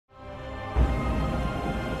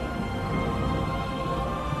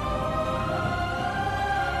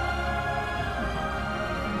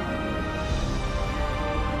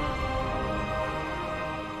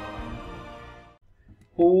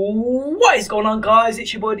What is going on, guys?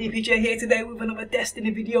 It's your boy DPJ here today with another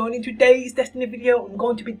Destiny video, and in today's Destiny video I'm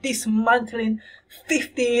going to be dismantling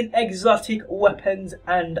 15 exotic weapons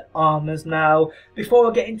and armors. Now, before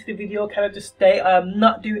I get into the video, can I just state I am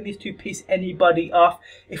not doing this to piss anybody off.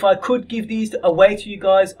 If I could give these away to you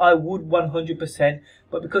guys, I would 100%,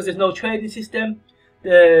 but because there's no trading system,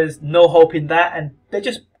 there's no hope in that, and they're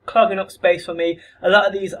just clogging up space for me. A lot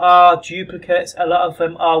of these are duplicates, a lot of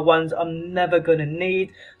them are ones I'm never going to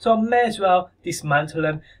need, so I may as well dismantle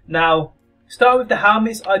them. Now, starting with the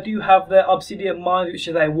helmets, I do have the Obsidian Mind, which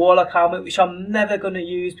is a Warlock helmet, which I'm never going to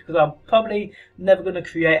use because I'm probably never going to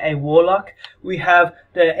create a Warlock. We have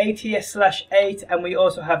the ATS/8 and we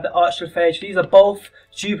also have the Archtrophage. These are both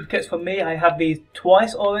duplicates for me. I have these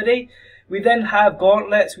twice already. We then have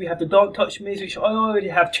gauntlets. We have the Don't Touch Me's, which I already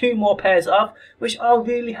have 2 more pairs of, which are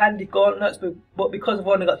really handy gauntlets, but because I've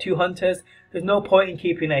only got 2 hunters, there's no point in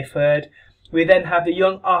keeping a third. We then have the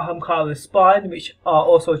Young Ahamkara Spine, which are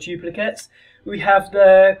also duplicates. We have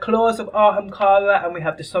the Claws of Ahamkara and we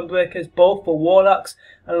have the Sunbreakers, both for Warlocks,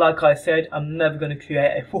 and like I said, I'm never going to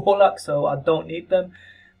create a Warlock, so I don't need them.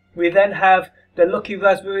 We then have the Lucky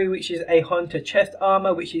Raspberry, which is a Hunter chest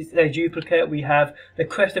armor, which is a duplicate. We have the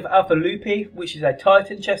Crest of Alpha Lupi, which is a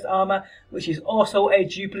Titan chest armor, which is also a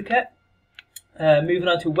duplicate. Moving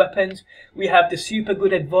on to weapons, we have the Super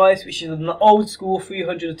Good Advice, which is an old school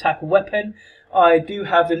 300 attack weapon. I do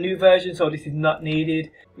have the new version, so this is not needed.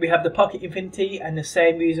 We have the Pocket Infinity, and the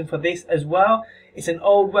same reason for this as well. It's an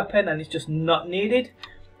old weapon and it's just not needed.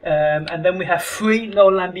 And then we have 3 No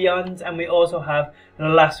Land Beyonds, and we also have the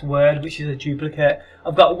Last Word, which is a duplicate.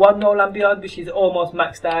 I've got 1 No Land Beyond, which is almost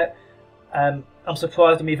maxed out. I'm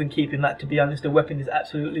surprised I'm even keeping that, to be honest. The weapon is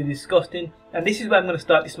absolutely disgusting, and this is where I'm going to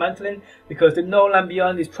start dismantling, because the No Land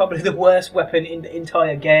Beyond is probably the worst weapon in the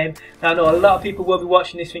entire game. Now, I know a lot of people will be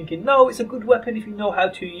watching this thinking, no, it's a good weapon if you know how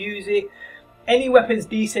to use it. Any weapon's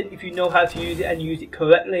decent if you know how to use it and use it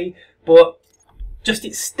correctly, but just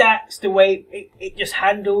its stats, the way it just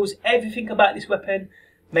handles, everything about this weapon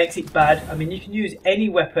makes it bad. I mean, you can use any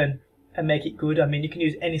weapon and make it good. I mean, you can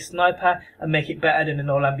use any sniper and make it better than the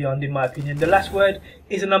No Land Beyond, in my opinion. The Last Word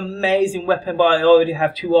is an amazing weapon, but I already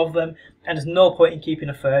have 2 of them, and there's no point in keeping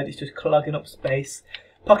a third. It's just clogging up space.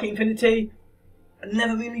 Pocket Infinity, I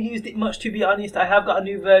never really used it much, to be honest. I have got a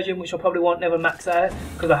new version, which I probably won't never max out,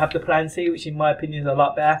 because I have the Plan C, which in my opinion is a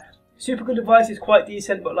lot better. Super Good Advice is quite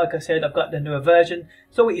decent, but like I said, I've got the newer version,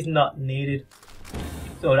 so it is not needed.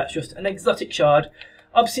 So that's just an exotic shard.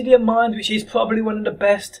 Obsidian Mind, which is probably one of the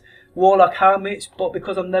best Warlock helmets, but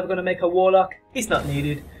because I'm never going to make a Warlock, it's not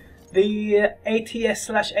needed. The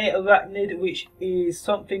ATS/8 Arachnid, which is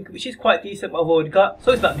something which is quite decent, but I've already got,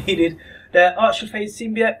 so it's not needed. The Archtrophage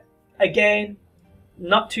Symbiote, again,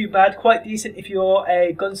 not too bad, quite decent if you're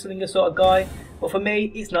a gunslinger sort of guy, but for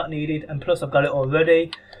me, it's not needed, and plus I've got it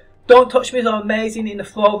already. Don't Touch Me's are amazing in the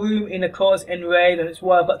floor room, in the Claws and Raid, and that's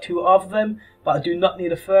why I've got 2 of them, but I do not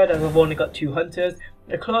need a third as I've only got 2 hunters.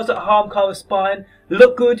 The Claws at Ahamkara Spine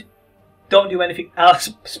look good, don't do anything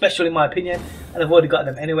else special in my opinion, and I've already got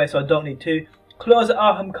them anyway, so I don't need 2. Claws at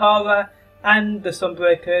Ahamkara and the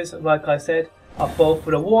Sunbreakers, like I said, are both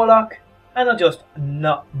for the Warlock, and are just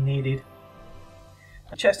not needed.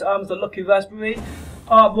 Chest arms, the Lucky Raspberry.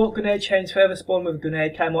 Artwork Grenade Chains Forever Spawn with a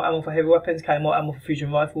grenade, carry more ammo for heavy weapons, carry more ammo for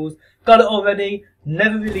fusion rifles. Got it already,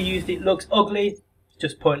 never really used it, looks ugly,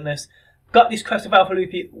 just pointless. Got this Crest of Alpha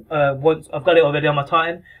Lupi once, I've got it already on my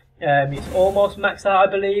Titan. It's almost maxed out,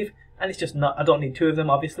 I believe, and it's just not, I don't need 2 of them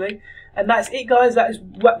obviously. And that's it, guys. That is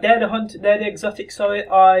what they're the exotics, sorry.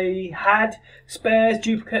 I had spares,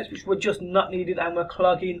 duplicates, which were just not needed and were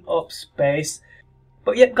clogging up space.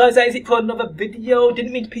 But yep, guys, that is it for another video.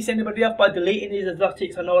 Didn't mean to piss anybody off by deleting these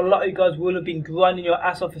exotics. I know a lot of you guys will have been grinding your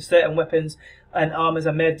ass off for certain weapons and armors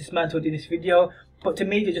I may have dismantled in this video, but to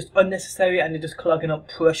me they're just unnecessary and they're just clogging up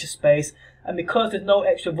precious space. And because there's no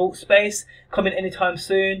extra vault space coming anytime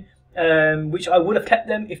soon, which I would have kept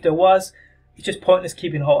them if there was, it's just pointless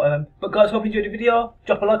keeping hold of them. But guys, hope you enjoyed the video.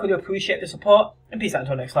 Drop a like, I do appreciate the support, and peace out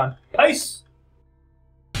until next time. Peace!